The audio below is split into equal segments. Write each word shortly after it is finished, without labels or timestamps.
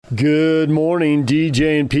Good morning,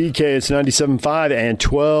 DJ and PK. It's 97.5 and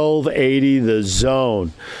 1280 The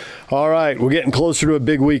Zone. All right, we're getting closer to a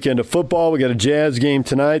big weekend of football. We got a Jazz game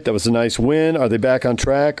tonight. That was a nice win. Are they back on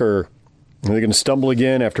track, or are they going to stumble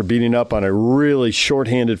again after beating up on a really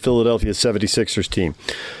shorthanded Philadelphia 76ers team?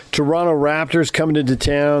 Toronto Raptors coming into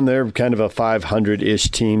town. They're kind of a 500-ish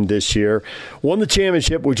team this year. Won the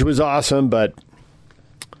championship, which was awesome, but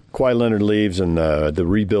Kawhi Leonard leaves and the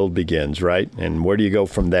rebuild begins, right? And where do you go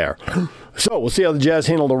from there? So we'll see how the Jazz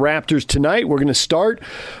handle the Raptors tonight. We're going to start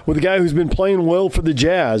with a guy who's been playing well for the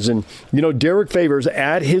Jazz. And, you know, Derek Favors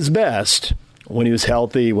at his best when he was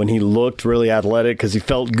healthy, when he looked really athletic because he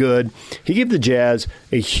felt good. He gave the Jazz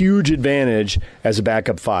a huge advantage as a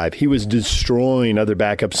backup five. He was destroying other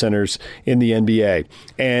backup centers in the NBA.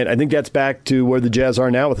 And I think that's back to where the Jazz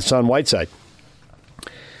are now with Hassan Whiteside.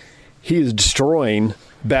 He is destroying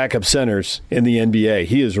backup centers in the NBA.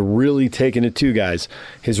 He is really taking it too, guys.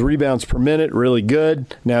 His rebounds per minute, really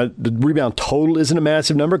good. Now, the rebound total isn't a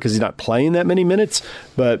massive number because he's not playing that many minutes,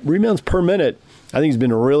 but rebounds per minute, I think he's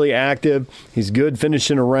been really active. He's good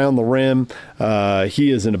finishing around the rim.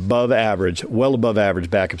 He is an above average, well above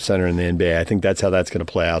average backup center in the NBA. I think that's how that's going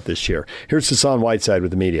to play out this year. Here's Hassan Whiteside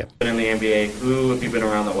with the media. In the NBA, who have you been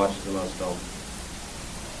around that watches the most film?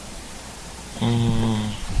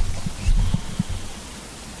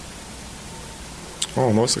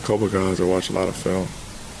 Oh, most a couple guys that watch a lot of film.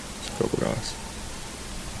 Just a couple guys.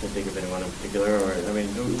 Can you think of anyone in particular, or I mean,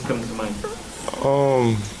 who comes to mind?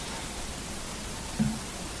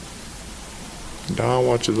 Don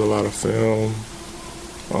watches a lot of film.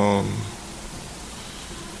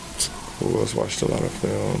 Who else watched a lot of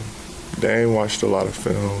film? Dane watched a lot of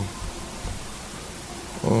film.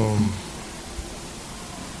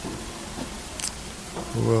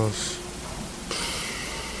 Who else?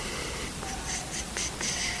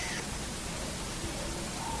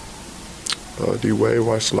 D-Wade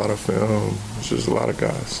watched a lot of film. It's just a lot of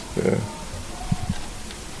guys, yeah.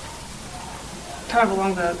 Kind of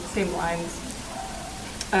along the same lines,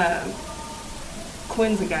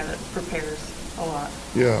 Quinn's a guy that prepares a lot.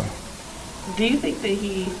 Yeah. Do you think that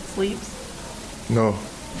he sleeps? No.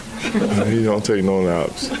 He don't take no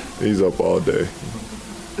naps. He's up all day.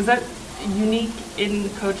 Is that unique in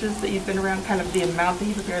coaches that you've been around, kind of the amount that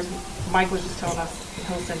he prepares? Mike was just telling us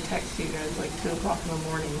he'll send texts to you guys like 2 o'clock in the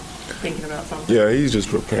morning thinking about something. Yeah, he's just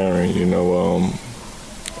preparing, you know.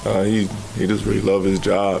 He just really loves his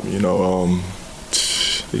job, you know.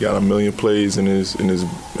 He got a million plays in his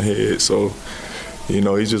head, so, you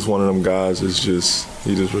know, he's just one of them guys he just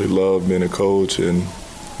really loved being a coach, and,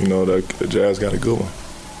 you know, the Jazz got a good one.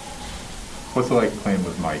 What's it like playing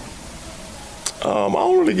with Mike? I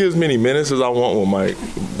don't really get as many minutes as I want with Mike,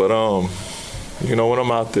 but you know, when I'm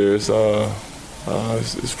out there, it's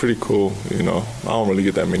pretty cool. You know, I don't really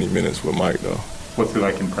get that many minutes with Mike though. What's it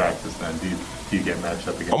like in practice then? Do you get matched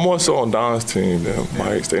up against? I'm more so on Don's team than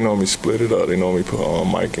Mike's. They know me split it up. They know me put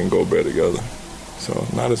Mike and Gobert together. So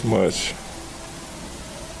not as much.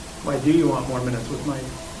 Why do you want more minutes with Mike?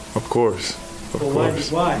 Of course. Of course.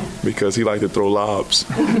 Why? Because he likes to throw lobs.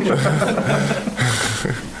 Kind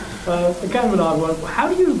of an odd one. How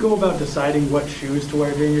do you go about deciding what shoes to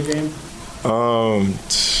wear during your game?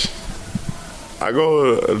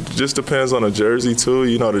 It just depends on the jersey too.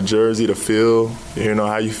 You know, the jersey, the feel, you know,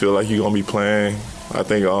 how you feel like you're going to be playing. I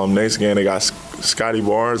think next game they got Scotty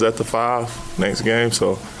Barnes at the 5 next game,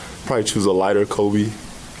 so probably choose a lighter Kobe,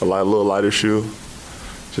 a little lighter shoe.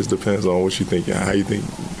 Just depends on what you think, how you think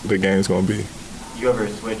the game's going to be. You ever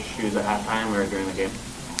switch shoes at halftime or during the game?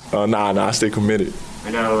 Nah, I stay committed. I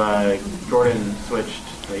know Jordan switched,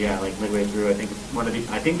 like midway through. I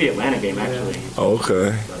think the Atlanta game actually. Oh,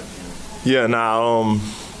 okay. But, yeah,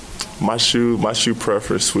 my shoe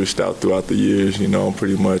preference switched out throughout the years. You know,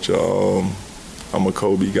 pretty much. I'm a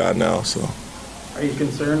Kobe guy now, so. Are you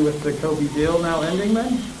concerned with the Kobe deal now ending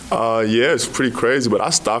then? Yeah, it's pretty crazy, but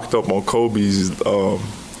I stocked up on Kobe's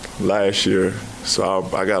last year, so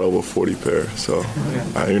I got over 40 pairs. So,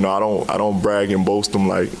 you know, I don't brag and boast them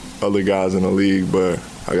like other guys in the league, but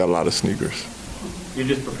I got a lot of sneakers. You're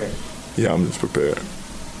just prepared. Yeah, I'm just prepared.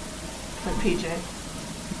 Like PJ.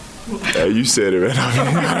 Hey, you said it, man.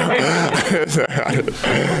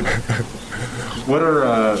 What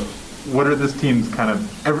are this team's kind of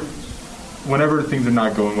whenever things are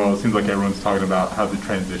not going well, it seems like everyone's talking about how the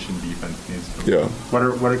transition defense needs to. Yeah. What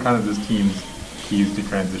are kind of this team's keys to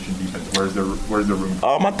transition defense? Where's the room?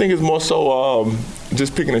 I think it's more so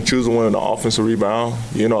just picking and choosing when the offensive rebound.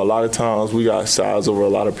 You know, a lot of times we got size over a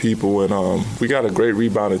lot of people, and we got a great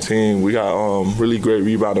rebounding team. We got really great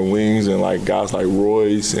rebounding wings, and like guys like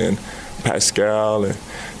Royce and Pascal, and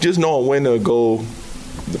just knowing when to go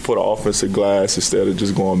for the offensive glass instead of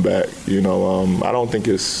just going back. I don't think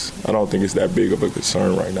it's that big of a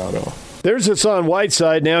concern right now, though. There's Hassan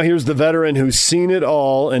Whiteside. Now here's the veteran who's seen it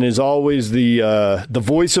all and is always the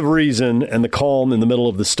voice of reason and the calm in the middle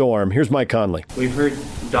of the storm. Here's Mike Conley. We've heard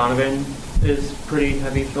Donovan is pretty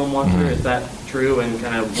heavy film watcher. Is that true? And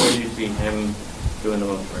kind of where do you see him doing the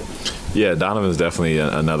most work? Yeah, Donovan's definitely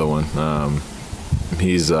another one.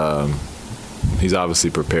 He's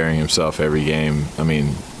obviously preparing himself every game. I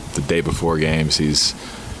mean, the day before games, he's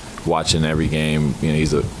watching every game.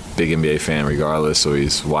 He's a big NBA fan regardless, so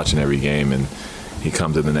he's watching every game, and he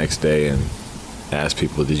comes in the next day and asks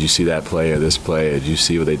people, did you see that play or this play? Did you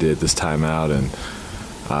see what they did this timeout? And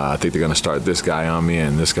I think they're going to start this guy on me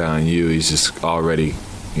and this guy on you. He's just already,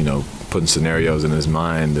 putting scenarios in his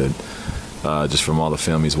mind that just from all the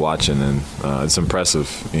film he's watching. And it's impressive,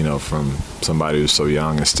 from somebody who's so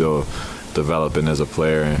young and still developing as a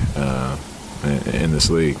player in this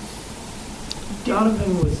league.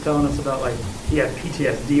 Donovan was telling us about, he had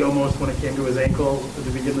PTSD almost when it came to his ankle at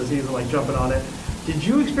the beginning of the season, jumping on it. Did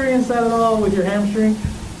you experience that at all with your hamstring?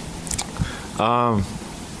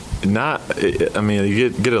 You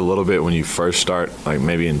get it a little bit when you first start,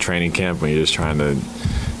 maybe in training camp when you're just trying to,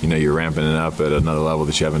 you're ramping it up at another level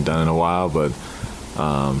that you haven't done in a while. But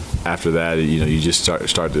after that, you just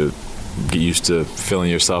start to get used to feeling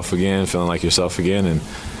like yourself again,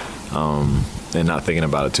 and not thinking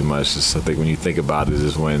about it too much. I think when you think about it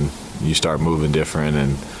is when you start moving different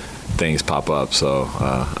and things pop up. So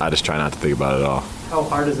I just try not to think about it at all. How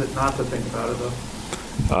hard is it not to think about it,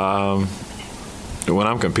 though? When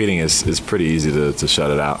I'm competing, it's pretty easy to shut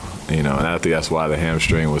it out. And I think that's why the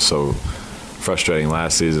hamstring was so frustrating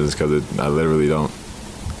last season, is because I literally don't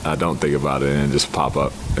think about it and it just pop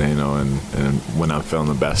up. And when I'm feeling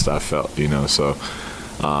the best I felt. So.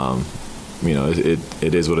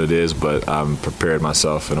 It is what it is, but I'm prepared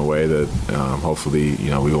myself in a way that hopefully, we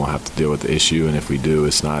won't have to deal with the issue. And if we do,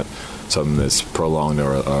 it's not something that's prolonged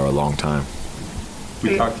or a long time.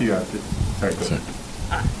 We talked to you after. Sorry.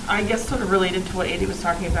 I guess sort of related to what Andy was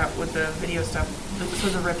talking about with the video stuff,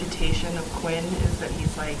 the reputation of Quinn is that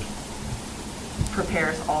he's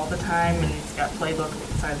prepares all the time and he's got playbook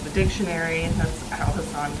inside of the dictionary, and that's how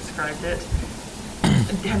Hassan described it.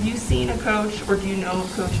 Have you seen a coach, or do you know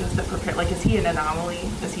of coaches that prepare? Is he an anomaly?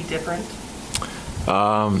 Is he different?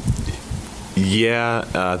 Yeah,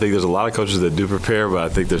 I think there's a lot of coaches that do prepare, but I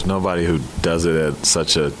think there's nobody who does it at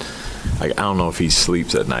such a. I don't know if he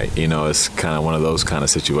sleeps at night. It's kind of one of those kind of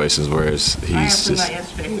situations where he's just. I asked him that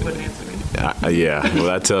yesterday. He wouldn't answer me. Yeah, well,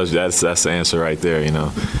 that tells you that's the answer right there.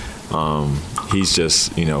 He's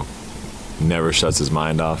just never shuts his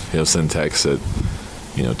mind off. He'll send texts at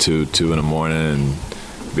 2 in the morning and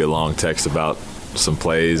be a long text about some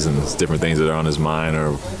plays and different things that are on his mind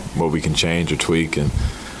or what we can change or tweak. And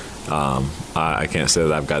I can't say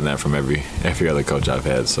that I've gotten that from every other coach I've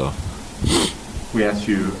had. So we asked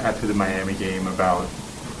you after the Miami game about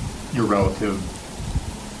your relatively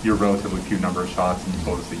few number of shots, and you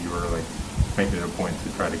told us that you were making it a point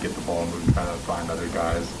to try to get the ball moving, trying to find other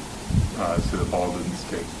guys so the ball didn't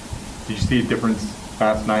stick. Did you see a difference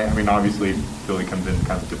last night? I mean, obviously Philly comes in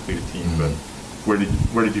kind of a depleted team, but where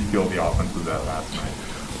did you feel the offense was at last night?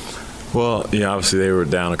 Well, obviously they were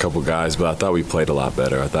down a couple guys, but I thought we played a lot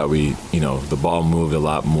better. I thought we, the ball moved a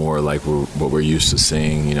lot more like what we're used to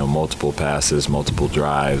seeing, multiple passes, multiple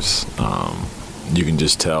drives. You can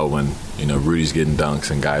just tell when, Rudy's getting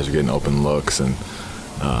dunks and guys are getting open looks, and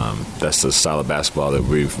that's the style of basketball that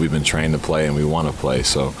we've been trained to play and we want to play.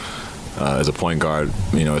 So as a point guard,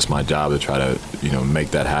 it's my job to try to,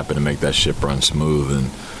 make that happen and make that ship run smooth. And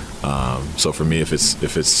so for me, if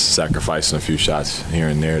it's sacrificing a few shots here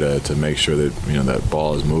and there to make sure that that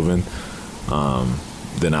ball is moving,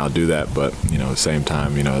 then I'll do that. But at the same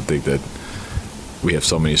time, I think that we have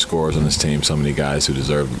so many scorers on this team, so many guys who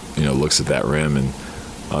deserve looks at that rim, and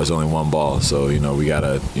there's only one ball. So we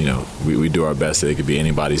gotta we do our best that it could be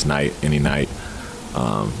anybody's night, any night.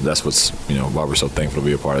 That's what's why we're so thankful to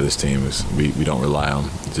be a part of this team, is we don't rely on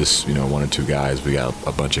just one or two guys. We got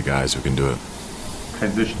a bunch of guys who can do it.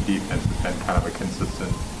 Transition defense has been kind of a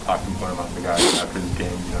consistent talking point among the guys after this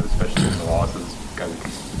game, especially in the losses. Guys are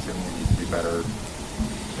consistently need to be better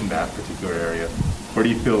in that particular area. Where do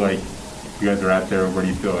you feel like you guys are at there? Where do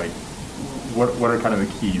you feel like what are kind of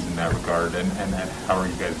the keys in that regard, and how are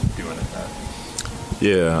you guys doing at that?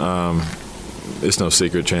 Yeah, it's no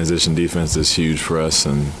secret transition defense is huge for us,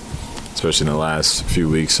 and especially in the last few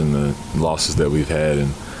weeks and the losses that we've had.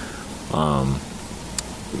 And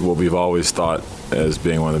what we've always thought as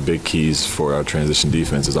being one of the big keys for our transition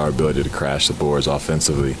defense is our ability to crash the boards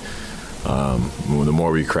offensively. The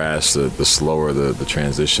more we crash, the slower the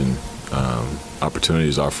transition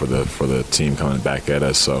opportunities are for the team coming back at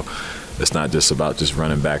us. So it's not just about just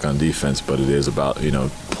running back on defense, but it is about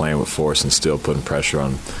playing with force and still putting pressure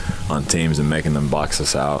on teams and making them box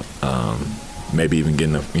us out. Maybe even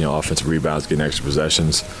getting offensive rebounds, getting extra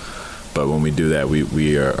possessions. But when we do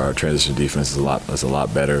that, our transition defense is a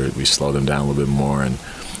lot better. We slow them down a little bit more, and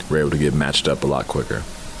we're able to get matched up a lot quicker.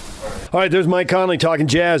 All right, there's Mike Conley talking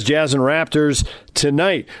Jazz and Raptors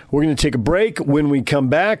tonight. We're going to take a break. When we come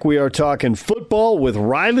back, we are talking football with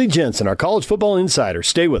Riley Jensen, our college football insider.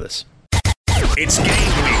 Stay with us. It's game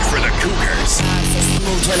week for the Cougars.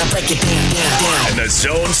 And the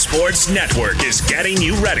Zone Sports Network is getting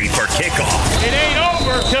you ready for kickoff. It ain't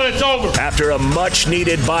over till it's over. After a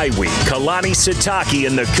much-needed bye week, Kalani Sitake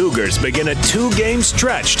and the Cougars begin a 2-game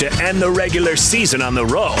stretch to end the regular season on the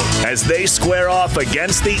road as they square off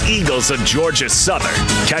against the Eagles of Georgia Southern.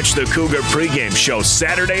 Catch the Cougar pregame show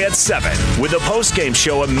Saturday at 7 with a postgame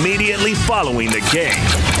show immediately following the game.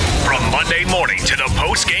 From Monday morning to the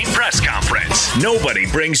postgame press conference, nobody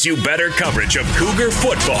brings you better coverage of Cougar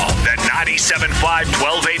football than 97.5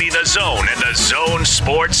 1280 The Zone and the Zone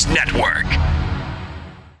Sports Network.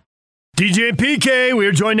 DJ and PK, we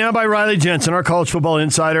are joined now by Riley Jensen, our college football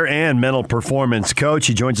insider and mental performance coach.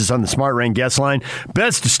 He joins us on the Smart Rain guest line.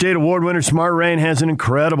 Best State Award winner Smart Rain has an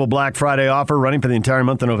incredible Black Friday offer running for the entire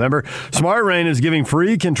month of November. Smart Rain is giving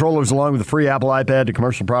free controllers along with a free Apple iPad to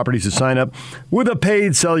commercial properties who sign up with a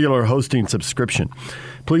paid cellular hosting subscription.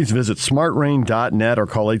 Please visit smartrain.net or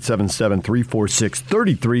call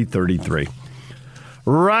 877-346-3333.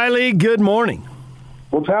 Riley, good morning.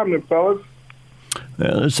 What's happening, fellas?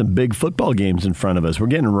 There's some big football games in front of us. We're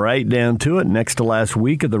getting right down to it. Next to last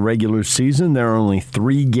week of the regular season, there are only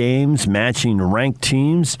 3 games matching ranked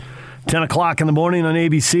teams. 10 o'clock in the morning on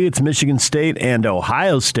ABC, it's Michigan State and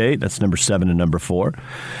Ohio State. That's number 7 and number 4.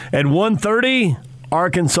 At 1:30,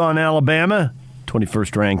 Arkansas and Alabama.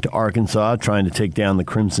 21st ranked Arkansas trying to take down the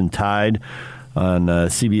Crimson Tide on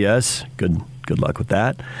CBS. Good luck with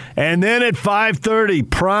that. And then at 5:30,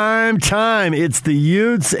 prime time, it's the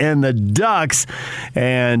Utes and the Ducks.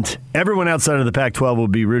 And everyone outside of the Pac-12 will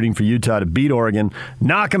be rooting for Utah to beat Oregon,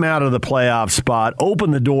 knock them out of the playoff spot,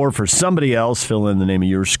 open the door for somebody else, fill in the name of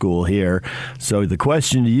your school here. So the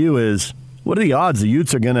question to you is, what are the odds the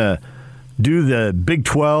Utes are going to do the Big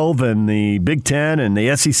 12 and the Big 10 and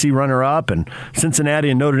the SEC runner-up and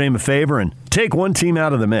Cincinnati and Notre Dame a favor and take one team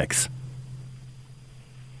out of the mix?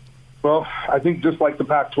 Well, I think just like the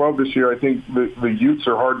Pac-12 this year, I think the Utes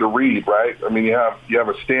are hard to read, right? I mean, you have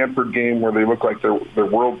a Stanford game where they look like they're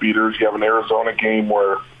world beaters. You have an Arizona game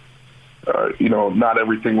where, not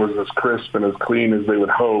everything was as crisp and as clean as they would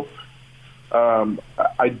hope.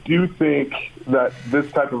 I do think that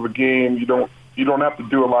this type of a game, you don't have to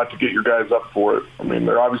do a lot to get your guys up for it. I mean,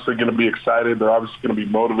 they're obviously going to be excited. They're obviously going to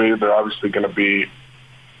be motivated. They're obviously going to be,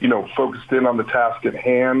 focused in on the task at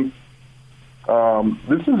hand.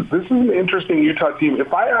 This is an interesting Utah team.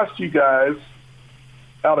 If I asked you guys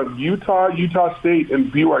out of Utah State,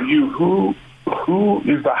 and BYU, who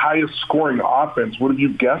is the highest scoring offense, would have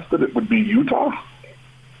you guessed that it would be Utah?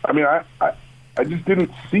 I mean, I just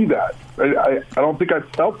didn't see that. I don't think I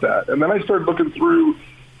felt that. And then I started looking through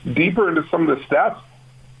deeper into some of the stats.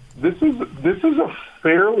 This is a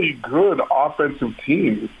fairly good offensive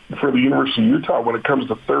team for the University of Utah when it comes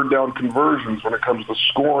to third down conversions, when it comes to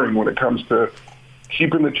scoring, when it comes to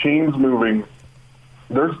keeping the chains moving.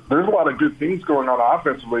 There's a lot of good things going on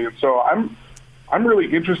offensively, and so I'm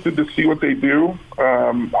really interested to see what they do.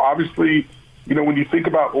 Obviously, when you think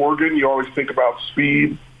about Oregon, you always think about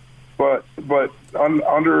speed, but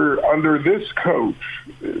under this coach,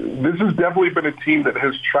 this has definitely been a team that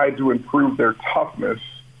has tried to improve their toughness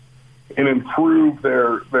and improve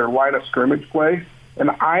their line of scrimmage play.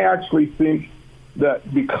 And I actually think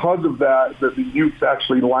that because of that the Utes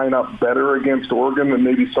actually line up better against Oregon than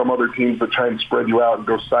maybe some other teams that try and spread you out and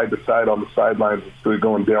go side to side on the sidelines instead of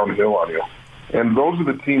going downhill on you. And those are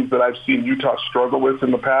the teams that I've seen Utah struggle with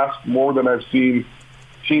in the past more than I've seen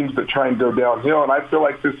teams that try and go downhill. And I feel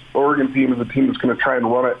like this Oregon team is a team that's going to try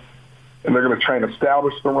and run it, and they're going to try and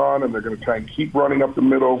establish the run, and they're going to try and keep running up the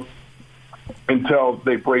middle until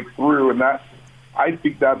they break through, and I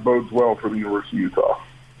think that bodes well for the University of Utah.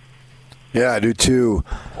 Yeah, I do too.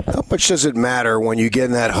 How much does it matter when you get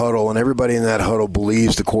in that huddle and everybody in that huddle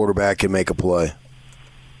believes the quarterback can make a play?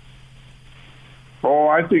 Oh,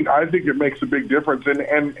 I think it makes a big difference,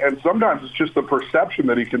 and sometimes it's just the perception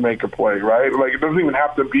that he can make a play, right? Like, it doesn't even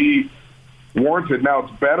have to be warranted. Now,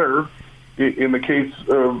 it's better in the case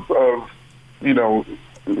of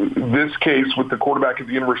this case with the quarterback at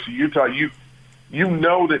the University of Utah. you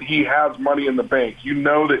know that he has money in the bank. You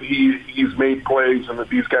know that he's made plays and that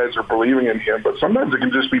these guys are believing in him. But sometimes it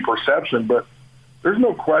can just be perception. But there's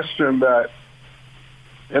no question that,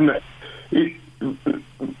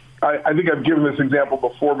 I think I've given this example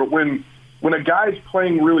before, but when a guy's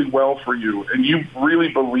playing really well for you and you really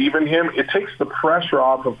believe in him, it takes the pressure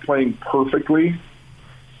off of playing perfectly.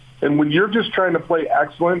 And when you're just trying to play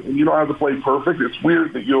excellent and you don't have to play perfect, it's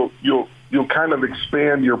weird that you'll kind of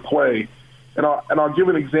expand your play. And I'll give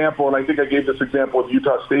an example, and I think I gave this example with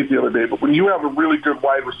Utah State the other day, but when you have a really good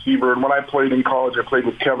wide receiver, and when I played in college, I played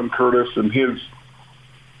with Kevin Curtis, and his,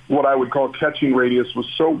 what I would call catching radius was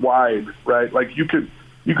so wide, right? Like you could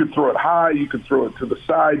throw it high, you could throw it to the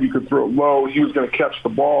side, you could throw it low, he was going to catch the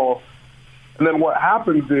ball. And then what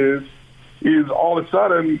happens is all of a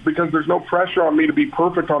sudden, because there's no pressure on me to be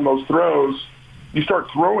perfect on those throws, you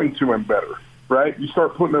start throwing to him better. Right? You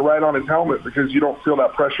start putting it right on his helmet because you don't feel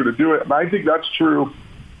that pressure to do it. And I think that's true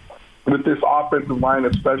with this offensive line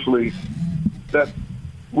especially, that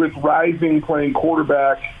with Rising playing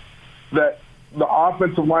quarterback, that the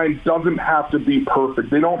offensive line doesn't have to be perfect.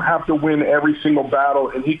 They don't have to win every single battle,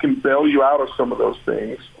 and he can bail you out of some of those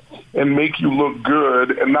things and make you look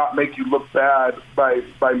good and not make you look bad by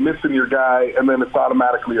missing your guy, and then it's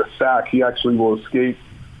automatically a sack. He actually will escape.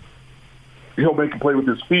 He'll make a play with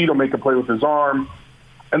his feet. He'll make a play with his arm.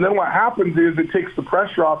 And then what happens is it takes the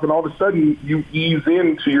pressure off, and all of a sudden you ease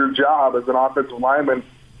into your job as an offensive lineman,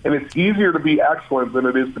 and it's easier to be excellent than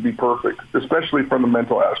it is to be perfect, especially from the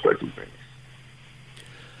mental aspect of things.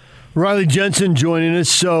 Riley Jensen joining us.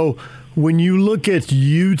 So when you look at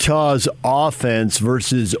Utah's offense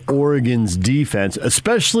versus Oregon's defense,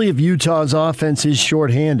 especially if Utah's offense is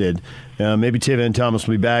shorthanded, maybe Taven Thomas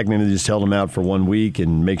will be back. Maybe they just held him out for 1 week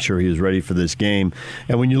and make sure he was ready for this game.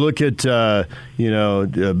 And when you look at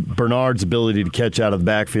Bernard's ability to catch out of the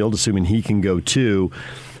backfield, assuming he can go too,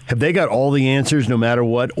 have they got all the answers no matter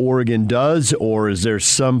what Oregon does, or is there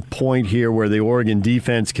some point here where the Oregon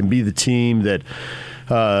defense can be the team that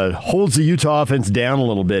holds the Utah offense down a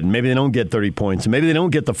little bit, and maybe they don't get 30 points, and maybe they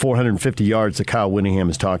don't get the 450 yards that Kyle Whittingham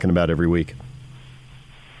is talking about every week?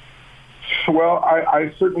 Well,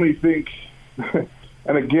 I certainly think,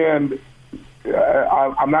 and again,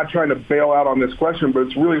 I'm not trying to bail out on this question, but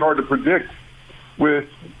it's really hard to predict with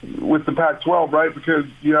the Pac-12, right? Because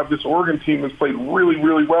you have this Oregon team that's played really,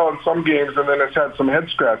 really well in some games, and then it's had some head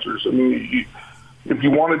scratchers. I mean, if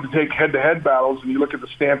you wanted to take head-to-head battles and you look at the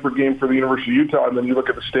Stanford game for the University of Utah and then you look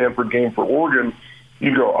at the Stanford game for Oregon,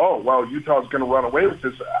 you go, oh, well, Utah's going to run away with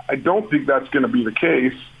this. I don't think that's going to be the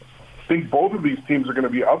case. I think both of these teams are going to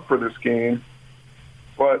be up for this game.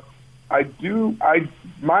 But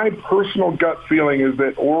my personal gut feeling is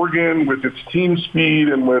that Oregon, with its team speed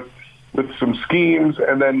and with some schemes,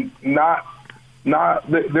 and then they're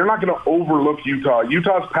not going to overlook Utah.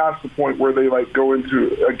 Utah's past the point where they go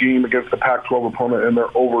into a game against a Pac-12 opponent and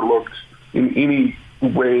they're overlooked in any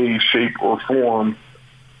way, shape, or form.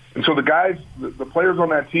 And so the guys, the players on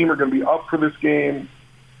that team are going to be up for this game.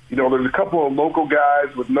 You know, there's a couple of local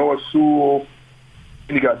guys with Noah Sewell,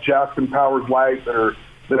 and you got Jasper Powers-White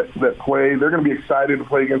that play. They're going to be excited to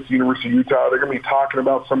play against the University of Utah. They're going to be talking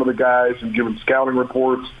about some of the guys and giving scouting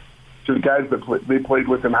reports to the guys that they played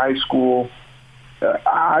with in high school.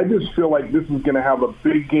 I just feel like this is going to have a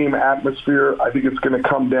big game atmosphere. I think it's going to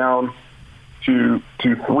come down to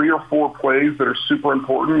 3 or 4 plays that are super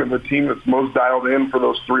important, and the team that's most dialed in for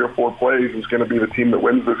those 3 or 4 plays is going to be the team that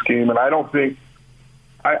wins this game. And I don't think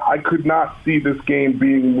I could not see this game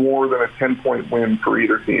being more than a 10-point win for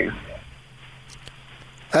either team.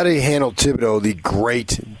 How do you handle Thibodeau, the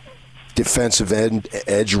great defensive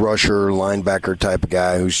edge rusher, linebacker type of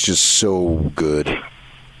guy who's just so good?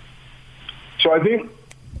 So I think,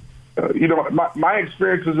 my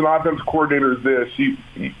experience as an offensive coordinator is this.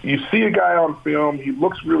 You see a guy on film, he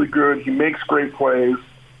looks really good, he makes great plays.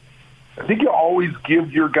 I think you always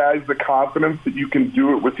give your guys the confidence that you can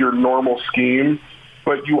do it with your normal scheme,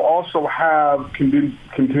 but you also have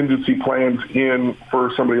contingency plans in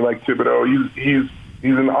for somebody like Thibodeau. He's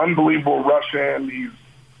an unbelievable rush end.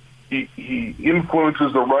 He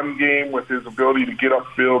influences the run game with his ability to get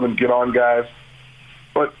upfield and get on guys.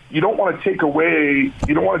 But you don't want to take away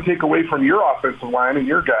from your offensive line and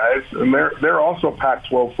your guys, and they're also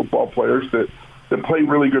Pac-12 football players that play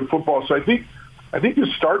really good football. So I think you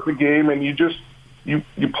start the game and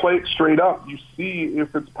you play it straight up. You see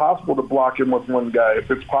if it's possible to block him with one guy,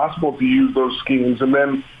 if it's possible to use those schemes, and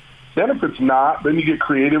then if it's not, then you get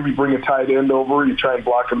creative. You bring a tight end over, you try and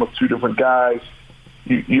block him with 2 different guys.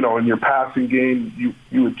 You know, in your passing game,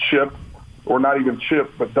 you would chip, or not even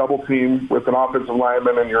chip, but double team with an offensive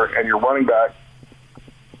lineman and your running back.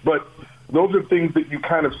 But those are things that you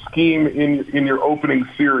kind of scheme in your opening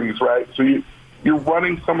series, right? So you're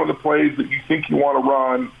running some of the plays that you think you want to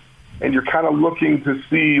run, and you're kind of looking to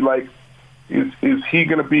see, like, is he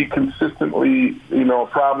going to be consistently, a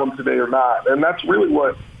problem today or not? And that's really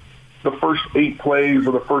what the first 8 plays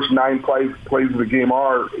or the first 9 plays of the game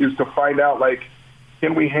is to find out, like,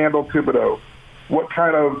 can we handle Thibodeau? What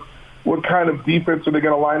kind of defense are they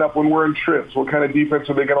going to line up when we're in trips? What kind of defense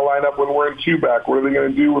are they going to line up when we're in 2-back? What are they going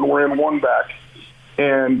to do when we're in 1-back?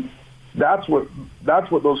 And that's what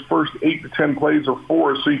those first 8 to 10 plays are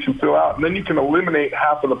for, so you can fill out. And then you can eliminate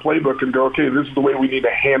half of the playbook and go, okay, this is the way we need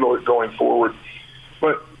to handle it going forward.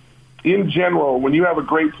 But in general, when you have a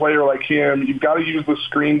great player like him, you've got to use the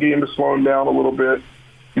screen game to slow him down a little bit.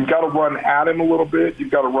 You've got to run at him a little bit.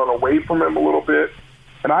 You've got to run away from him a little bit.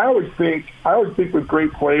 And I always think with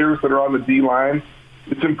great players that are on the D-line,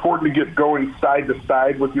 it's important to get going side to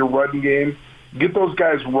side with your run game. Get those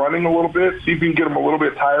guys running a little bit, see if you can get them a little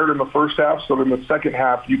bit tired in the first half, so in the second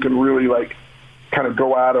half you can really, like, kind of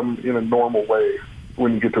go at them in a normal way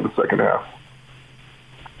when you get to the second half.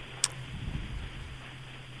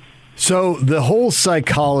 So the whole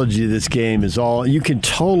psychology of this game is you can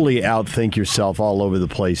totally outthink yourself all over the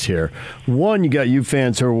place here. One, you got you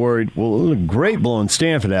fans who are worried, well, it looked great blowing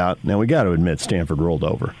Stanford out. Now, we got to admit, Stanford rolled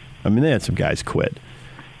over. I mean, they had some guys quit.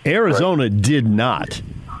 Arizona did not.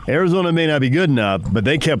 Arizona may not be good enough, but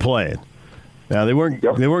they kept playing. Now, they weren't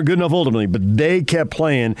good enough ultimately, but they kept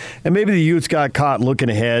playing. And maybe the Utes got caught looking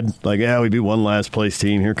ahead, like, we beat one last-place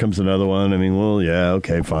team. Here comes another one. I mean, well, yeah,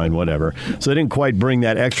 okay, fine, whatever. So they didn't quite bring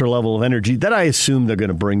that extra level of energy that I assume they're going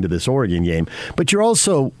to bring to this Oregon game. But you're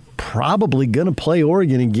also probably going to play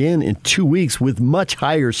Oregon again in 2 weeks with much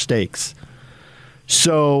higher stakes.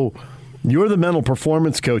 So you're the mental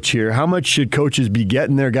performance coach here. How much should coaches be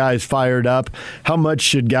getting their guys fired up? How much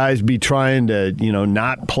should guys be trying to,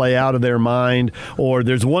 not play out of their mind? Or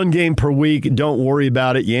there's one game per week, don't worry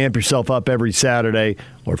about it. You amp yourself up every Saturday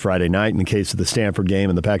or Friday night in the case of the Stanford game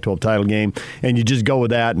and the Pac-12 title game, and you just go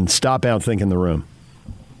with that and stop outthinking the room.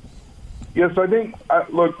 Yes, I think,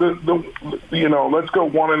 look, let's go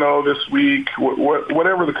 1-0 this week,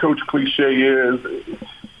 whatever the coach cliche is.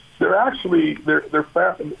 They're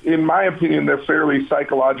in my opinion, they're fairly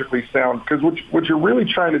psychologically sound, because what you're really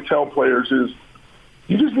trying to tell players is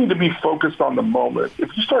you just need to be focused on the moment.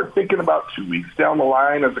 If you start thinking about 2 weeks down the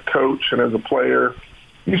line as a coach and as a player,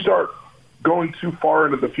 you start going too far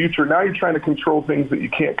into the future. Now you're trying to control things that you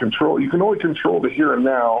can't control. You can only control the here and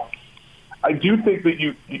now. I do think that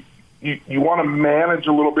you want to manage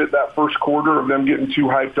a little bit that first quarter of them getting too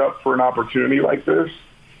hyped up for an opportunity like this,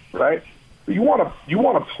 right? You want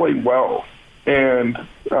to play well, and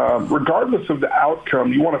regardless of the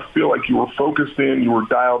outcome, you want to feel like you were focused in, you were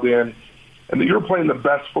dialed in, and that you're playing the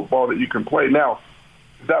best football that you can play. Now,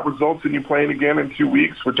 if that results in you playing again in 2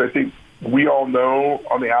 weeks, which I think we all know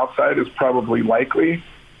on the outside is probably likely,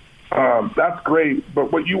 that's great.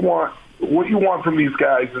 But what you want from these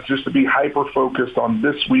guys is just to be hyper focused on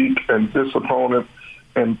this week and this opponent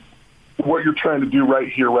and what you're trying to do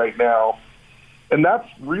right here, right now. And that's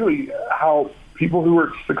really how people who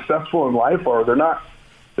are successful in life are. They're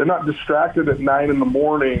not distracted at 9 a.m.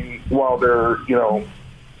 while they're,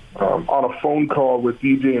 on a phone call with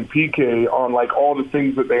DJ and PK on, like, all the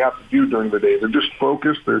things that they have to do during the day. They're just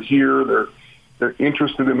focused. They're here. They're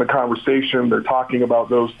interested in the conversation. They're talking about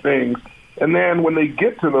those things. And then when they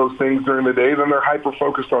get to those things during the day, then they're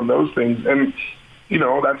hyper-focused on those things. And,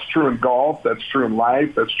 that's true in golf. That's true in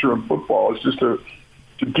life. That's true in football. It's just to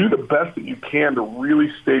do the best that you can to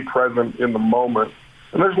really stay present in the moment.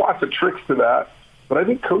 And there's lots of tricks to that, but I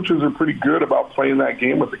think coaches are pretty good about playing that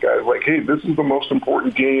game with the guys. Like, hey, this is the most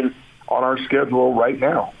important game on our schedule right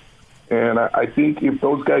now. And I think if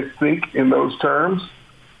those guys think in those terms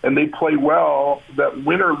and they play well, that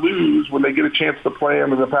win or lose, when they get a chance to play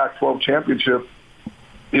them in the Pac-12 championship,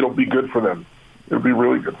 it'll be good for them. It'll be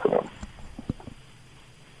really good for them.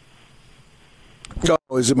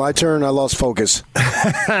 Oh, is it my turn? I lost focus.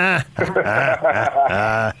 I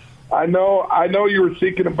know you were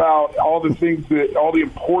thinking about all the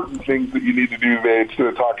important things that you need to do today instead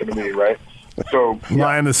of talking to me, right? So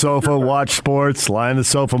lie on the sofa, watch sports, lie on the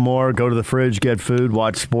sofa more, go to the fridge, get food,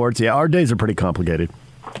 watch sports. Yeah, our days are pretty complicated.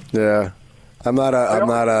 Yeah. I'm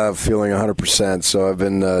not feeling 100%, so I've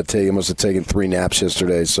been must have taken 3 naps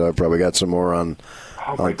yesterday, so I probably got some more on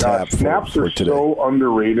tap for naps are today. So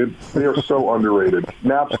underrated. They are so underrated.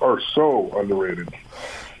 Naps are so underrated.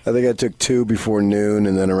 I think I took 2 before noon,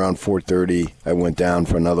 and then around 4:30 I went down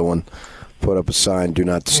for another one, put up a sign, do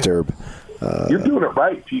not disturb. You're doing it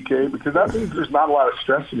right, PK, because that means there's not a lot of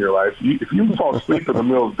stress in your life. If you fall asleep in the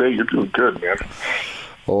middle of the day, you're doing good, man.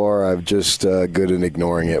 or I'm just good in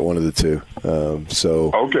ignoring it, one of the two.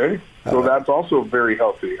 Okay. So that's also very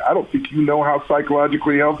healthy. I don't think you know how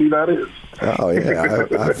psychologically healthy that is. Oh, yeah.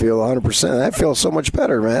 I feel 100%. I feel so much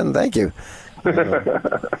better, man. Thank you.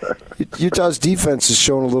 Utah's defense has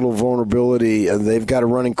shown a little vulnerability. They've got a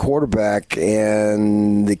running quarterback,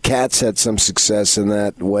 and the Cats had some success in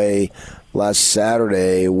that way last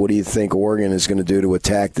Saturday. What do you think Oregon is going to do to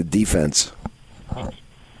attack the defense?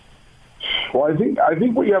 Well, I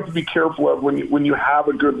think what you have to be careful of when you have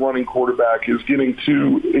a good running quarterback is getting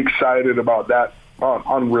too excited about that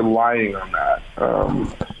on relying on that.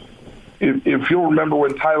 If you'll remember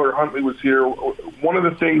when Tyler Huntley was here, one of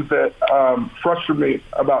the things that frustrated me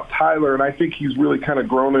about Tyler, and I think he's really kind of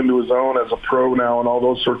grown into his own as a pro now and all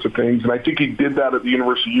those sorts of things, and I think he did that at the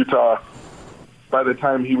University of Utah by the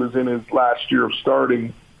time he was in his last year of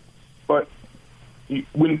starting. But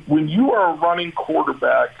when you are a running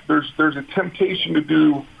quarterback, there's a temptation to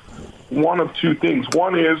do one of two things.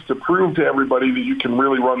 One is to prove to everybody that you can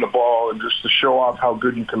really run the ball and just to show off how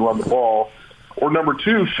good you can run the ball. Or number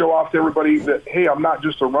two, show off to everybody that, hey, I'm not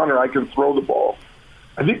just a runner, I can throw the ball.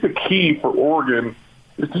 I think the key for Oregon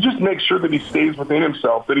is to just make sure that he stays within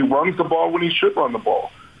himself, that he runs the ball when he should run the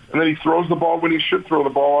ball, and that he throws the ball when he should throw the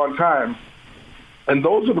ball on time. And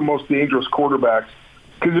those are the most dangerous quarterbacks.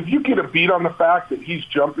 Because if you get a beat on the fact that he's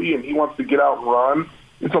jumpy and he wants to get out and run,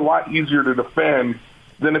 it's a lot easier to defend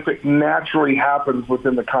than if it naturally happens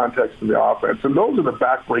within the context of the offense. And those are the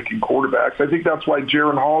back-breaking quarterbacks. I think that's why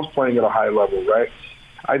Jaron Hall's playing at a high level, right?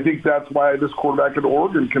 I think that's why this quarterback at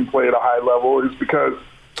Oregon can play at a high level, is because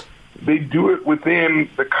they do it within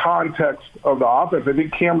the context of the offense. I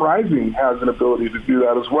think Cam Rising has an ability to do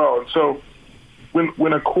that as well. And so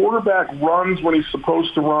when a quarterback runs when he's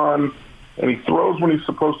supposed to run and he throws when he's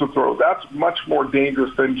supposed to throw, that's much more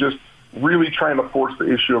dangerous than just really trying to force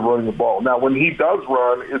the issue of running the ball. Now, when he does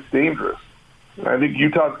run, it's dangerous. I think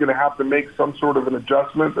Utah's going to have to make some sort of an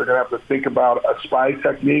adjustment. They're going to have to think about a spy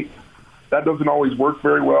technique. That doesn't always work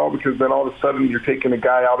very well, because then all of a sudden you're taking a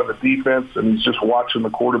guy out of the defense and he's just watching the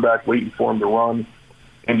quarterback waiting for him to run,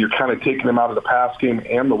 and you're kind of taking him out of the pass game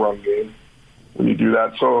and the run game when you do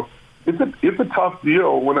that. So it's a tough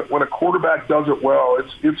deal. When a quarterback does it well,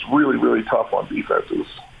 it's really, really tough on defenses.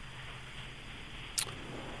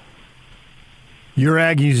 Your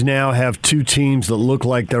Aggies now have two teams that look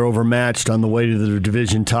like they're overmatched on the way to the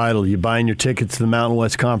division title. You buying your tickets to the Mountain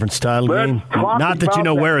West Conference title game? Not that you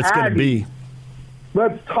know where it's going to be.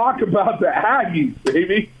 Let's talk about the Aggies,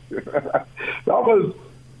 baby.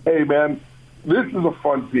 Hey, man, this is a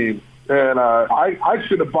fun team. And I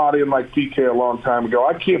should have bought in like PK a long time ago.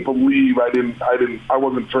 I can't believe I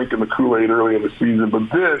wasn't drinking the Kool-Aid early in the season.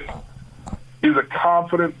 But this is a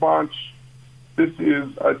confident bunch. This is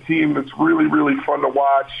a team that's really, really fun to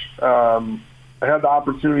watch. I had the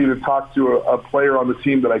opportunity to talk to a player on the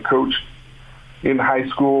team that I coached in high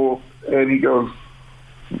school, and he goes,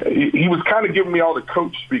 he was kind of giving me all the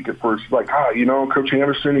coach speak at first. He's like, Coach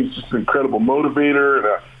Anderson, he's just an incredible motivator,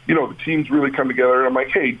 and, the team's really come together. And I'm like,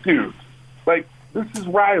 hey, dude, like, this is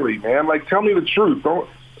Riley, man. Like, tell me the truth.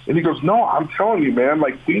 And he goes, no, I'm telling you, man,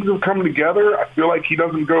 like, things have come together. I feel like he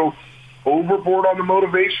doesn't go overboard on the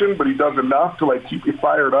motivation, but he does enough to like keep you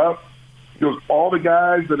fired up. He goes, all the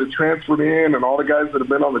guys that have transferred in and all the guys that have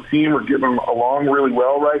been on the team are getting along really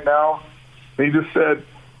well right now. And he just said,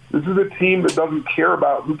 this is a team that doesn't care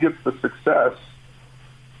about who gets the success.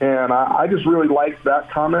 And I just really like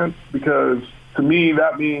that comment, because to me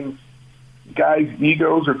that means guys'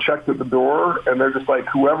 egos are checked at the door, and they're just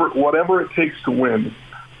like, whatever it takes to win,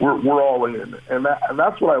 we're all in. And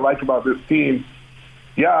that's what I like about this team.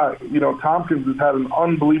 Yeah, Tompkins has had an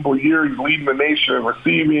unbelievable year. He's leading the nation in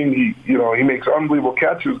receiving. He makes unbelievable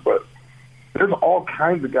catches, but there's all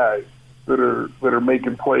kinds of guys that are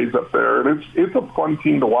making plays up there, and it's a fun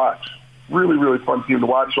team to watch. Really, really fun team to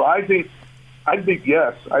watch. So I think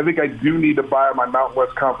yes. I think I do need to buy my Mountain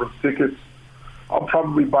West Conference tickets. I'll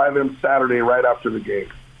probably buy them Saturday right after the game.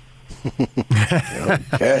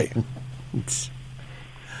 Okay.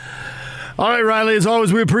 All right, Riley, as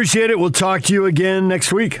always, we appreciate it. We'll talk to you again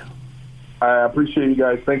next week. I appreciate you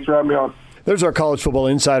guys. Thanks for having me on. There's our college football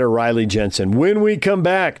insider, Riley Jensen. When we come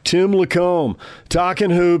back, Tim LaComb talking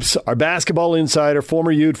hoops, our basketball insider,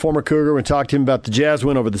 former Ute, former Cougar. We talked to him about the Jazz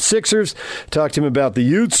win over the Sixers. Talked to him about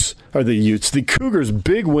the Cougars'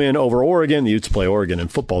 big win over Oregon. The Utes play Oregon in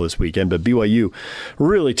football this weekend, but BYU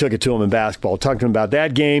really took it to him in basketball. Talked to him about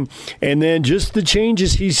that game, and then just the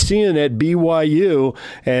changes he's seeing at BYU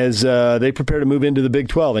as they prepare to move into the Big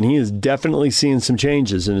 12. And he is definitely seeing some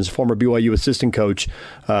changes. And as former BYU assistant coach,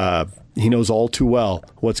 he knows all too well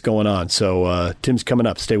what's going on. So Tim's coming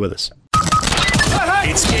up. Stay with us.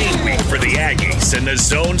 It's game week for the Aggies, and the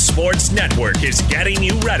Zone Sports Network is getting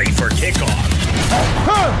you ready for kickoff.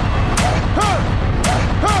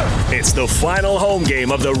 It's the final home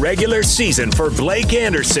game of the regular season for Blake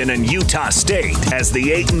Anderson and Utah State as the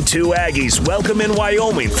 8-2 Aggies welcome in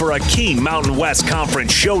Wyoming for a key Mountain West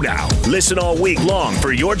Conference showdown. Listen all week long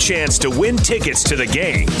for your chance to win tickets to the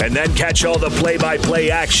game and then catch all the play-by-play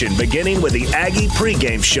action beginning with the Aggie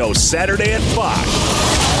pregame show Saturday at 5.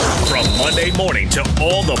 From Monday morning to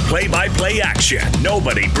all the play-by-play action,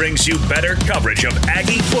 nobody brings you better coverage of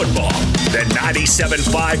Aggie football than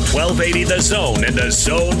 97.5 1280 The Zone and the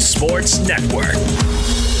Zone Sports Network.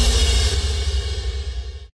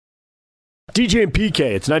 DJ and PK,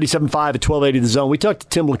 it's 97.5 at 1280 The Zone. We talked to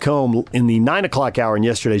Tim LaComb in the 9 o'clock hour in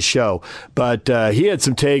yesterday's show, but he had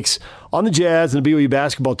some takes on the Jazz and the BYU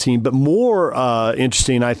basketball team, but more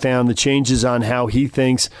interesting, I found the changes on how he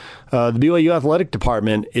thinks the BYU athletic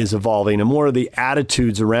department is evolving and more of the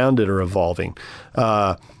attitudes around it are evolving.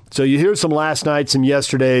 So you hear some last night, some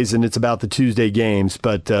yesterdays, and it's about the Tuesday games,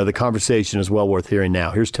 but the conversation is well worth hearing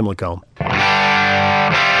now. Here's Tim LaComb.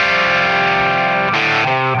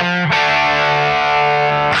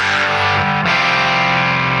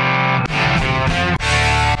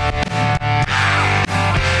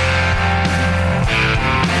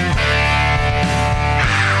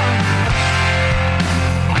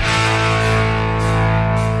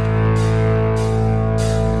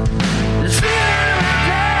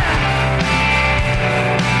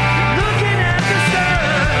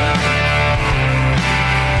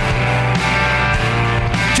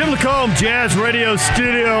 Jazz radio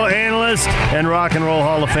studio analyst and rock and roll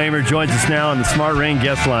Hall of Famer joins us now on the Smart Rain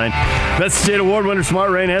guest line. Best State Award winner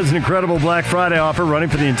Smart Rain has an incredible Black Friday offer running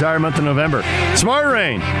for the entire month of November. Smart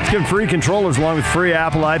Rain is giving free controllers along with free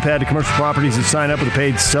Apple iPad to commercial properties that sign up with a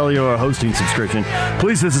paid cellular hosting subscription.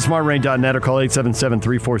 Please visit smartrain.net or call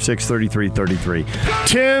 877-346-3333.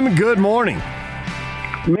 Tim, good morning.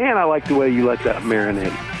 Man, I like the way you let that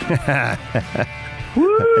marinate.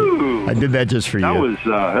 Woo! I did that just for you.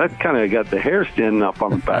 That kind of got the hair standing up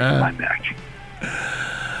on the back of my neck.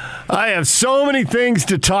 I have so many things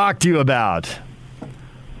to talk to you about.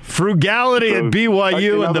 Frugality at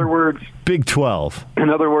BYU and the Big 12. In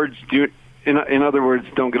other words,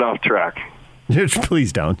 don't get off track.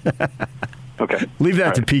 Please don't. Okay. Leave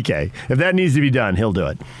that to PK. If that needs to be done, he'll do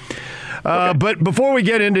it. Okay. But before we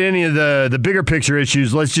get into any of the bigger picture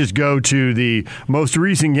issues, let's just go to the most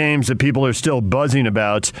recent games that people are still buzzing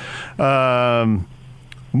about.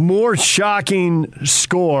 More shocking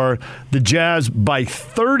score, the Jazz by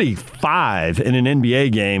 35 in an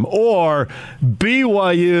NBA game, or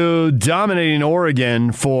BYU dominating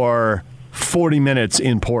Oregon for 40 minutes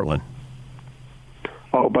in Portland?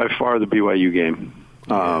 Oh, by far the BYU game.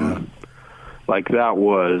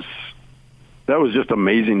 That was just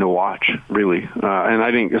amazing to watch, really. And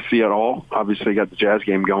I didn't see it all. Obviously, got the Jazz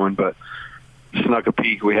game going, but snuck a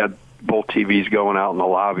peek. We had both TVs going out in the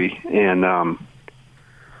lobby. And,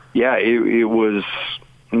 it was,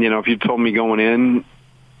 if you told me going in,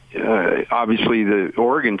 obviously the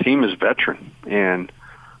Oregon team is veteran. And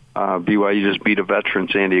BYU just beat a veteran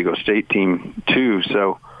San Diego State team, too.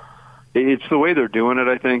 So it's the way they're doing it,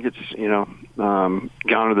 I think. It's, gone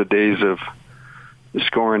are the days of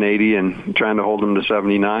scoring 80 and trying to hold them to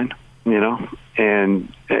 79,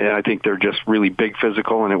 and I think they're just really big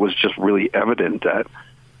physical, and it was just really evident that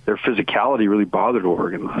their physicality really bothered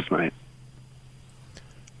Oregon last night.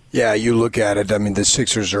 Yeah, you look at it. I mean, the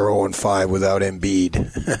Sixers are 0-5 without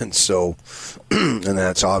Embiid, and so, and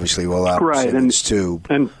that's obviously well out of Simmons too.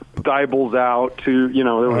 And Thibault's out too.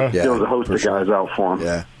 There was a host of guys out for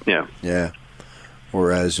him. Yeah.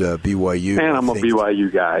 Whereas BYU, and I'm a BYU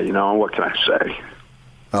guy. What can I say?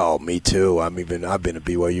 Oh, me too. I've been a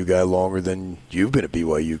BYU guy longer than you've been a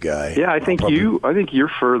BYU guy. Yeah, I think you're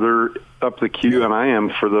further up the queue than I am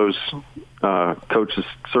for those coaches'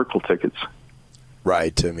 circle tickets.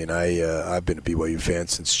 Right. I mean, I've been a BYU fan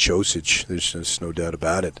since Chosich. There's just no doubt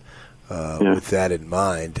about it. With that in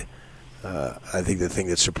mind, I think the thing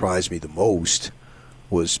that surprised me the most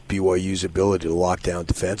was BYU's ability to lock down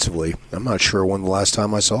defensively. I'm not sure when the last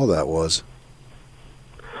time I saw that was.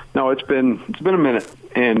 No, it's been a minute,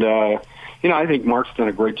 and I think Mark's done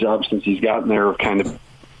a great job since he's gotten there, of kind of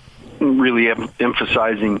really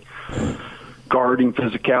emphasizing guarding,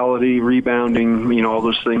 physicality, rebounding, all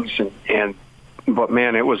those things. But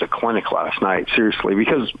man, it was a clinic last night, seriously,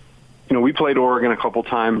 because we played Oregon a couple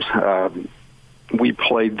times. We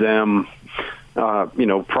played them,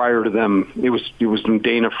 prior to them. It was when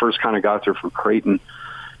Dana first kind of got there from Creighton.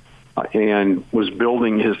 And was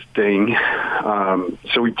building his thing.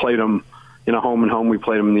 So we played them, in a home and home. We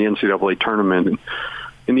played them in the NCAA tournament. And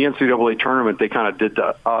in the NCAA tournament, they kind of did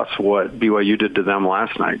to us what BYU did to them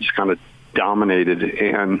last night, just kind of dominated.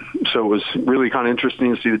 And so it was really kind of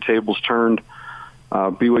interesting to see the tables turned.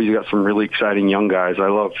 BYU got some really exciting young guys. I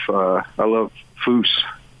love Foose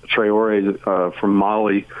Traore from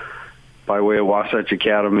Mali by way of Wasatch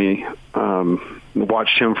Academy.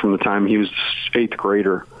 Watched him from the time he was 8th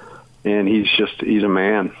grader, and he's a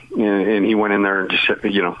man. And he went in there and just,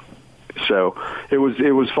 so it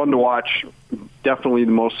was fun to watch. Definitely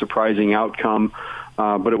the most surprising outcome,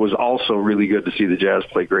 but it was also really good to see the Jazz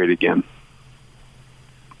play great again.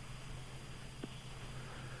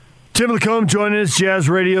 Tim LaComb joining us, Jazz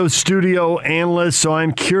Radio studio analyst. So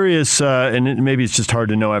I'm curious, and maybe it's just hard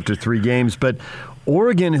to know after 3 games, but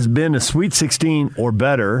Oregon has been a Sweet 16 or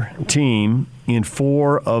better team in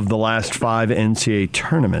 4 of the last 5 NCAA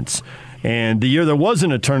tournaments. And the year there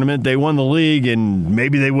wasn't a tournament, they won the league, and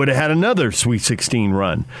maybe they would have had another Sweet 16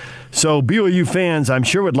 run. So BYU fans, I'm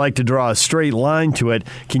sure, would like to draw a straight line to it.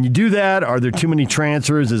 Can you do that? Are there too many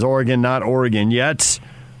transfers? Is Oregon not Oregon yet?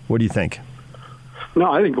 What do you think? No,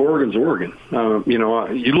 I think Oregon's Oregon.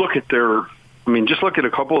 You look at just look at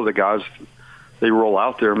a couple of the guys they roll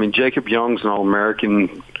out there. I mean, Jacob Young's an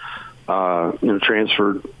All-American,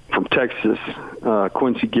 transferred from Texas.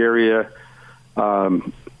 Quincy Guerrier.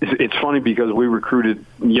 It's funny because we recruited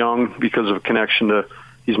Young because of a connection to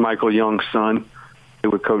he's Michael Young's son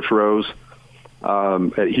with Coach Rose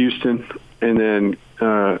at Houston, and then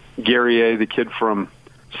Guerrier, the kid from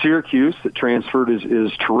Syracuse that transferred,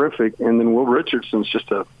 is terrific, and then Will Richardson's he's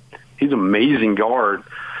an amazing guard.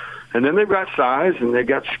 And then they've got size and they've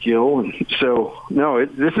got skill, and so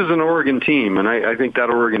this is an Oregon team, and I think that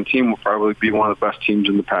Oregon team will probably be one of the best teams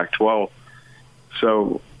in the Pac-12.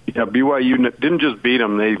 So BYU didn't just beat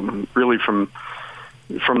them; they really from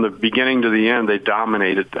the beginning to the end they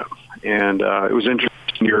dominated them, and it was interesting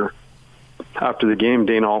to hear after the game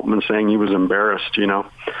Dana Altman saying he was embarrassed, because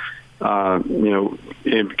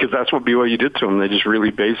that's what BYU did to them. They just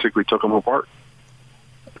really basically took them apart.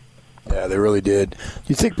 Yeah, they really did. Do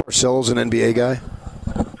you think Barcelo's an NBA guy?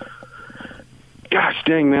 Gosh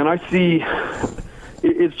dang, man. I see.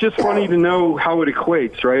 It's just funny to know how it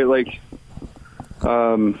equates, right? Like,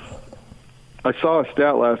 I saw a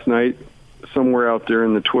stat last night somewhere out there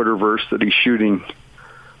in the Twitterverse that he's shooting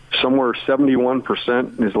somewhere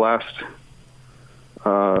 71% in his last,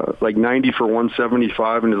 90 for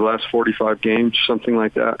 175 in his last 45 games, something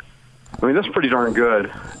like that. I mean, that's pretty darn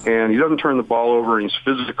good. And he doesn't turn the ball over, and he's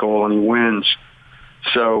physical, and he wins.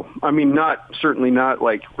 So, I mean, certainly not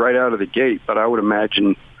like right out of the gate, but I would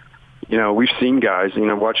imagine, we've seen guys,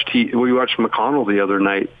 we watched McConnell the other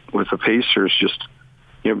night with the Pacers just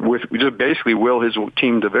basically will his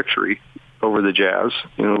team to victory over the Jazz,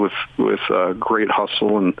 with great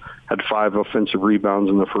hustle, and had 5 offensive rebounds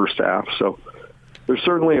in the first half. So there's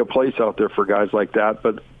certainly a place out there for guys like that,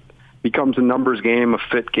 but becomes a numbers game, a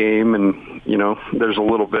fit game, and, there's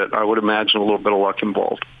I would imagine a little bit of luck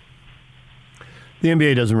involved. The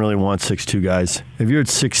NBA doesn't really want 6'2" guys. If you're at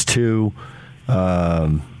 6'2", I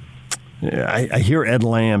hear Ed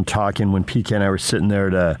Lamb talking when PK and I were sitting there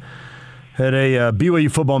at a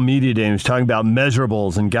BYU football media day, and he was talking about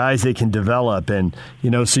measurables and guys they can develop. And,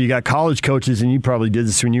 so you got college coaches, and you probably did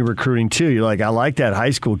this when you were recruiting too. You're like, I like that high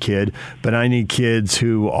school kid, but I need kids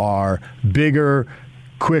who are bigger,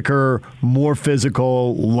 quicker, more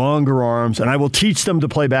physical, longer arms, and I will teach them to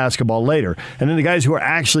play basketball later. And then the guys who are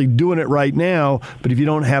actually doing it right now, but if you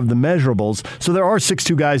don't have the measurables. So there are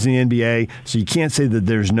 6'2" guys in the NBA, so you can't say that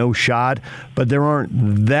there's no shot, but there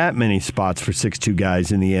aren't that many spots for 6'2"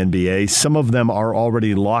 guys in the NBA. Some of them are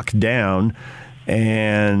already locked down,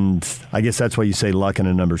 and I guess that's why you say luck in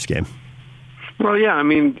a numbers game. Well, yeah, I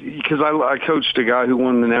mean, because I coached a guy who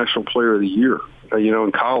won the National Player of the Year,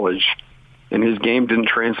 in college, and his game didn't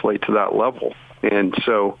translate to that level. And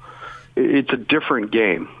so it's a different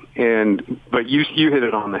game. But you hit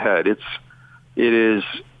it on the head. It is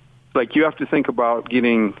like you have to think about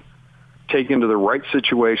getting taken to the right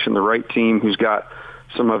situation, the right team who's got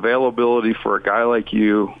some availability for a guy like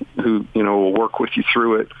you who, will work with you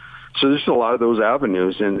through it. So there's a lot of those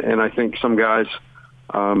avenues. And I think some guys,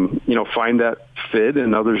 find that fit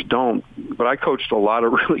and others don't. But I coached a lot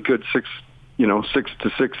of really good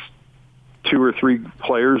 6'6", 2 or 3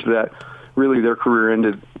 players that really their career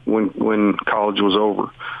ended when college was over,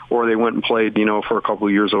 or they went and played, for a couple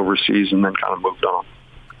of years overseas and then kind of moved on.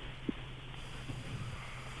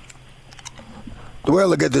 The way I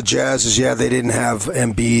look at the Jazz is, they didn't have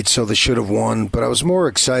Embiid, so they should have won, but I was more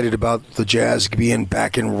excited about the Jazz being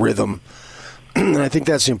back in rhythm. And I think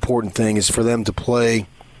that's the important thing, is for them to play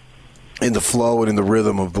in the flow and in the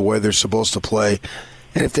rhythm of the way they're supposed to play.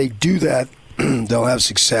 And if they do that, they'll have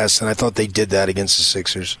success. And I thought they did that against the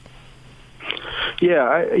Sixers.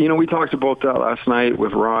 Yeah, we talked about that last night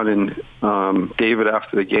with Ron and David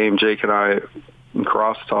after the game. Jake and I in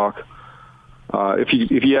crosstalk. If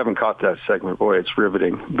you haven't caught that segment, boy, it's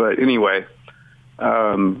riveting. But anyway,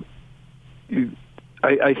 I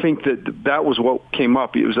think that was what came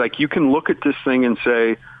up. It was like you can look at this thing and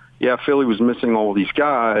say, yeah, Philly was missing all these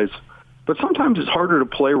guys, but sometimes it's harder to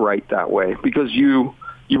play right that way because you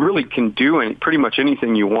really can do pretty much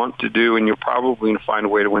anything you want to do, and you're probably going to find a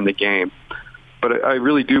way to win the game. But I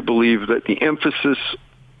really do believe that the emphasis,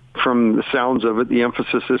 from the sounds of it, the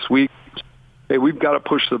emphasis this week, hey, we've got to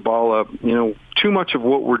push the ball up. Too much of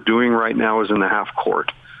what we're doing right now is in the half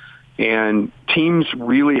court. And teams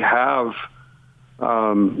really have,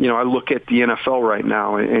 I look at the NFL right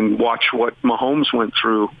now and watch what Mahomes went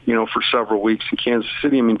through, for several weeks in Kansas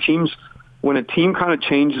City. I mean, when a team kind of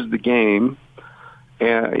changes the game,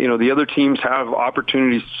 and, the other teams have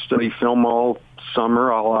opportunities to study film all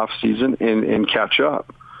summer, all off season, and catch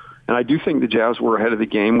up. And I do think the Jazz were ahead of the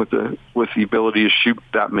game with the ability to shoot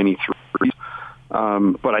that many threes.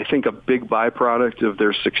 But I think a big byproduct of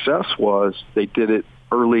their success was they did it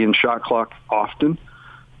early in shot clock often.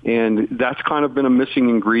 And that's kind of been a missing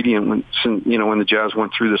ingredient when the Jazz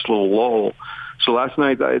went through this little lull. So last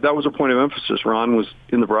night, that was a point of emphasis. Ron was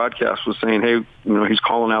in the broadcast was saying, hey, he's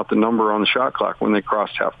calling out the number on the shot clock when they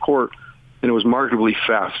crossed half court, and it was markedly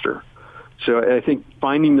faster. So I think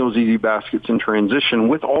finding those easy baskets in transition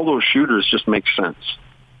with all those shooters just makes sense.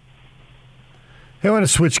 Hey, I want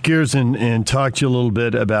to switch gears and talk to you a little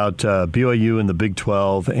bit about BYU and the Big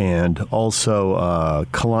 12 and also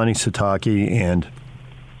Kalani Sitake and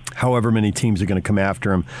however many teams are going to come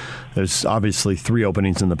after him. There's obviously 3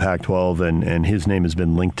 openings in the Pac-12, and his name has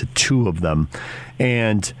been linked to 2 of them.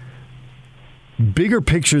 And bigger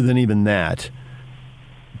picture than even that,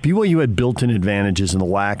 BYU had built-in advantages in the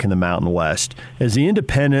WAC and the Mountain West. As the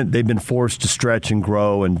independent, they've been forced to stretch and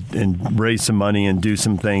grow and raise some money and do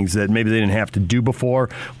some things that maybe they didn't have to do before,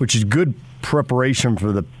 which is good preparation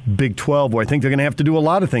for the Big 12, where I think they're going to have to do a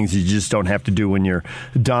lot of things you just don't have to do when you're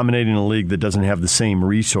dominating a league that doesn't have the same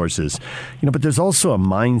resources. But there's also a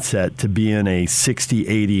mindset to be in a $60,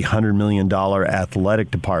 $80, $100 million athletic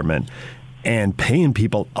department and paying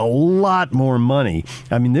people a lot more money.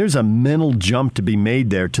 I mean, there's a mental jump to be made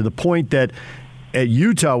there, to the point that at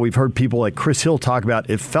Utah, we've heard people like Chris Hill talk about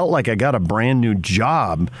it felt like I got a brand new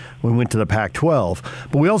job when we went to the Pac-12.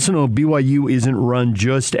 But we also know BYU isn't run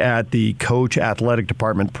just at the coach, athletic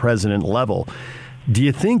department, president level. Do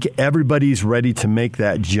you think everybody's ready to make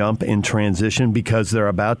that jump in transition because they're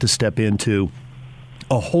about to step into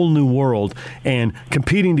a whole new world, and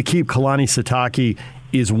competing to keep Kalani Sitake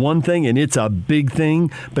is one thing, and it's a big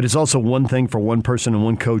thing, but it's also one thing for one person and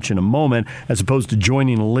one coach in a moment, as opposed to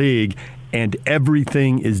joining a league and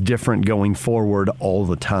everything is different going forward all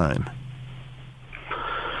the time?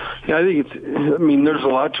 Yeah, I think there's a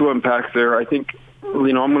lot to unpack there. I think, I'm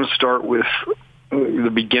going to start with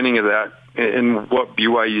the beginning of that and what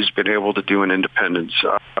BYU's been able to do in independence.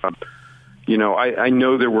 I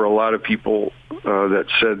know there were a lot of people that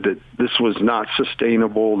said that this was not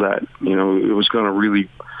sustainable, that, it was going to really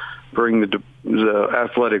bring the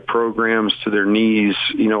athletic programs to their knees,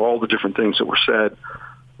 all the different things that were said.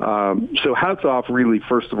 So hats off, really,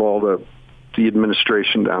 first of all, to the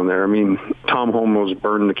administration down there. I mean, Tom Holmoe's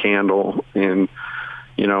burned the candle, and,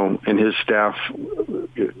 and his staff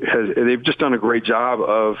they've just done a great job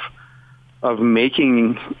of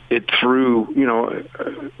making it through,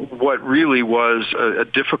 what really was a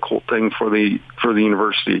difficult thing for the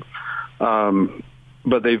university.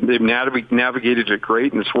 But they've navigated it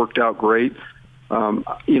great, and it's worked out great.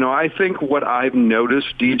 I think what I've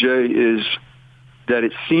noticed, DJ, is that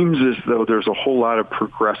it seems as though there's a whole lot of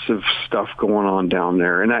progressive stuff going on down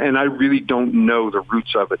there. And I really don't know the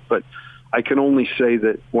roots of it, but I can only say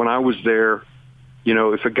that when I was there,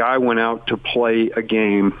 if a guy went out to play a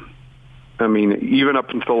game, I mean, even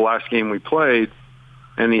up until the last game we played,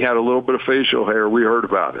 and he had a little bit of facial hair, we heard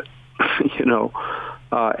about it,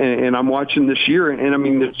 and I'm watching this year, and I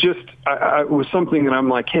mean, it's just, it was something that I'm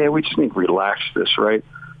like, hey, we just need to relax this, right?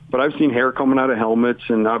 But I've seen hair coming out of helmets,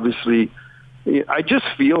 and obviously I just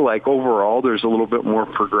feel like overall there's a little bit more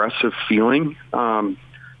progressive feeling.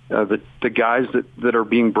 The guys that are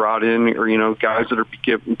being brought in, or, guys that are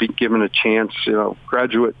being given a chance,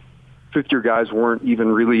 graduate fifth-year guys weren't even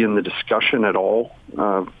really in the discussion at all.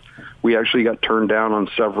 We actually got turned down on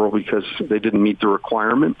several because they didn't meet the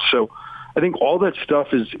requirement. So I think all that stuff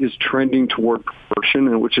is trending toward progression,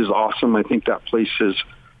 and which is awesome. I think that place has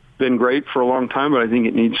been great for a long time, but I think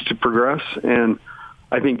it needs to progress. And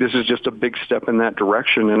I think this is just a big step in that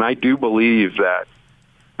direction. And I do believe that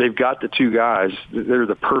they've got the two guys. They're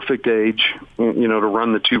the perfect age, to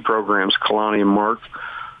run the two programs, Kalani and Mark.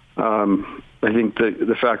 I think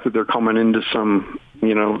the fact that they're coming into some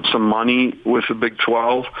money with the Big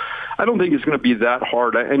 12, I don't think it's going to be that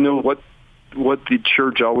hard. I know what the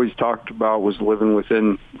church always talked about was living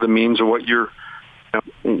within the means of what you've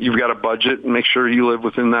got a budget, and make sure you live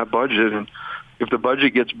within that budget. And if the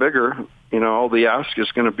budget gets bigger, all the ask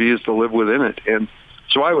is going to be is to live within it. And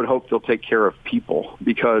so I would hope they'll take care of people,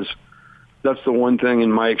 because that's the one thing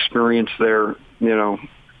in my experience there,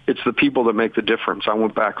 it's the people that make the difference. I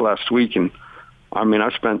went back last week, and I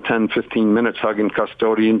spent 10, 15 minutes hugging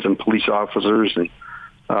custodians and police officers and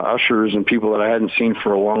ushers and people that I hadn't seen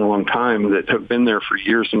for a long, long time that have been there for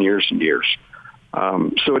years and years and years.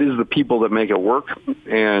 So it is the people that make it work,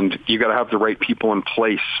 and you got to have the right people in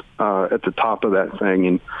place at the top of that thing.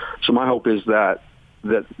 And so my hope is that's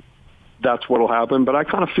what will happen, but I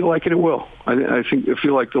kind of feel like it will. I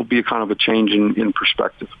feel like there'll be a kind of a change in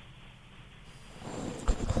perspective.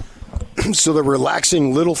 So they're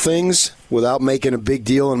relaxing little things without making a big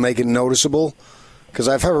deal and making it noticeable? Because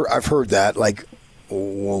I've heard that, like,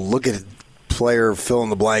 well, look at player fill in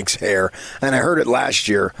the blank's hair. And I heard it last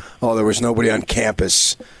year. Oh, there was nobody on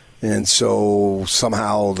campus. And so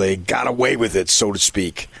somehow they got away with it, so to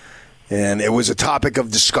speak. And it was a topic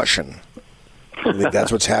of discussion. I think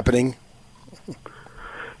that's what's happening.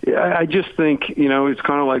 Yeah, I just think, it's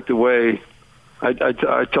kind of like the way I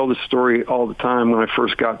tell this story all the time. When I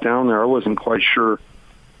first got down there, I wasn't quite sure,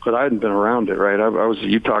 but I hadn't been around it, right? I was a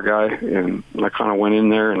Utah guy, and I kind of went in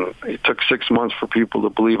there, and it took 6 months for people to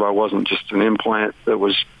believe I wasn't just an implant that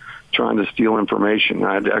was trying to steal information.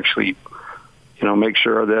 I had to actually, make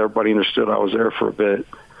sure that everybody understood I was there for a bit.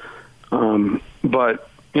 But,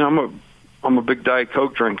 I'm a big Diet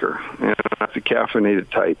Coke drinker, and I'm the caffeinated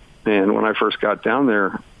type. And when I first got down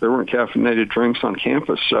there weren't caffeinated drinks on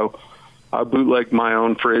campus, so I bootlegged my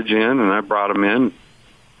own fridge in, and I brought them in.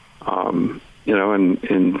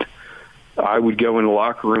 And I would go in the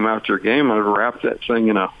locker room after a game. I'd wrap that thing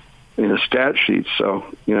in a stat sheet. So,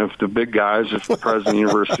 if the big guys, if the president of the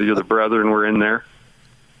university or the brethren were in there,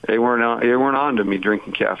 they weren't on to me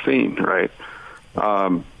drinking caffeine, right?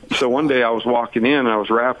 So one day I was walking in, and I was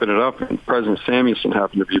wrapping it up, and President Samuelson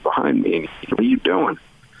happened to be behind me. And he said, "What are you doing?"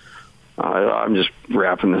 I'm just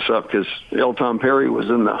wrapping this up because Tom Perry was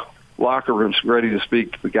in the locker room ready to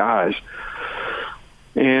speak to the guys.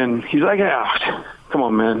 And he's like, come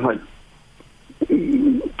on, man. Like,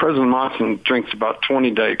 President Monson drinks about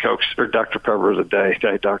 20 Diet Cokes or Dr. Peppers a day,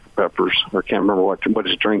 Diet Dr. Peppers. I can't remember what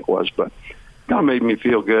his drink was, but kind of made me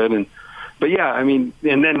feel good. But yeah, and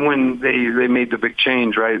then when they made the big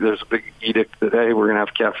change, right, there's a big edict that, hey, we're going to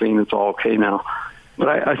have caffeine. It's all okay now.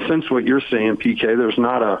 But I sense what you're saying, PK. There's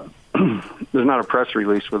not a press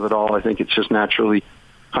release with it all. I think it's just naturally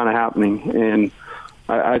kind of happening, and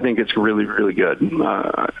I think it's really, really good.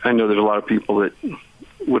 I know there's a lot of people that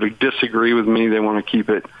would disagree with me. They want to keep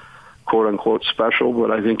it "quote unquote" special, but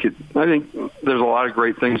I think there's a lot of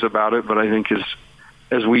great things about it. But I think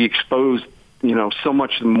as we expose, so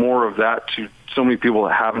much more of that to so many people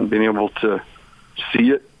that haven't been able to see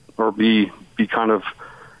it or be kind of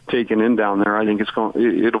taken in down there, I think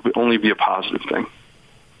it'll only be a positive thing.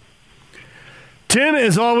 Tim,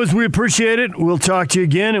 as always, we appreciate it. We'll talk to you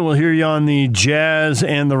again, and we'll hear you on the Jazz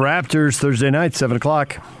and the Raptors Thursday night, 7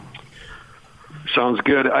 o'clock. Sounds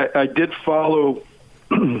good. I did follow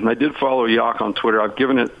Yak on Twitter.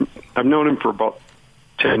 I've known him for about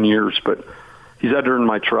 10 years, but he's had to earn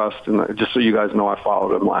my trust. And just so you guys know, I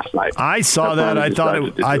followed him last night. I saw that. I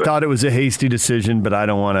thought it was a hasty decision, but I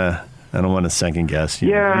don't want to second guess. You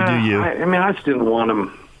do you. I just didn't want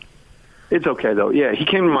him. It's okay, though. Yeah, he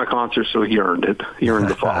came to my concert, so he earned it. He earned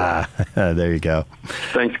the follow. There you go.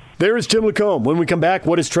 Thanks. There is Tim LaComb. When we come back,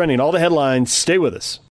 what is trending? All the headlines. Stay with us.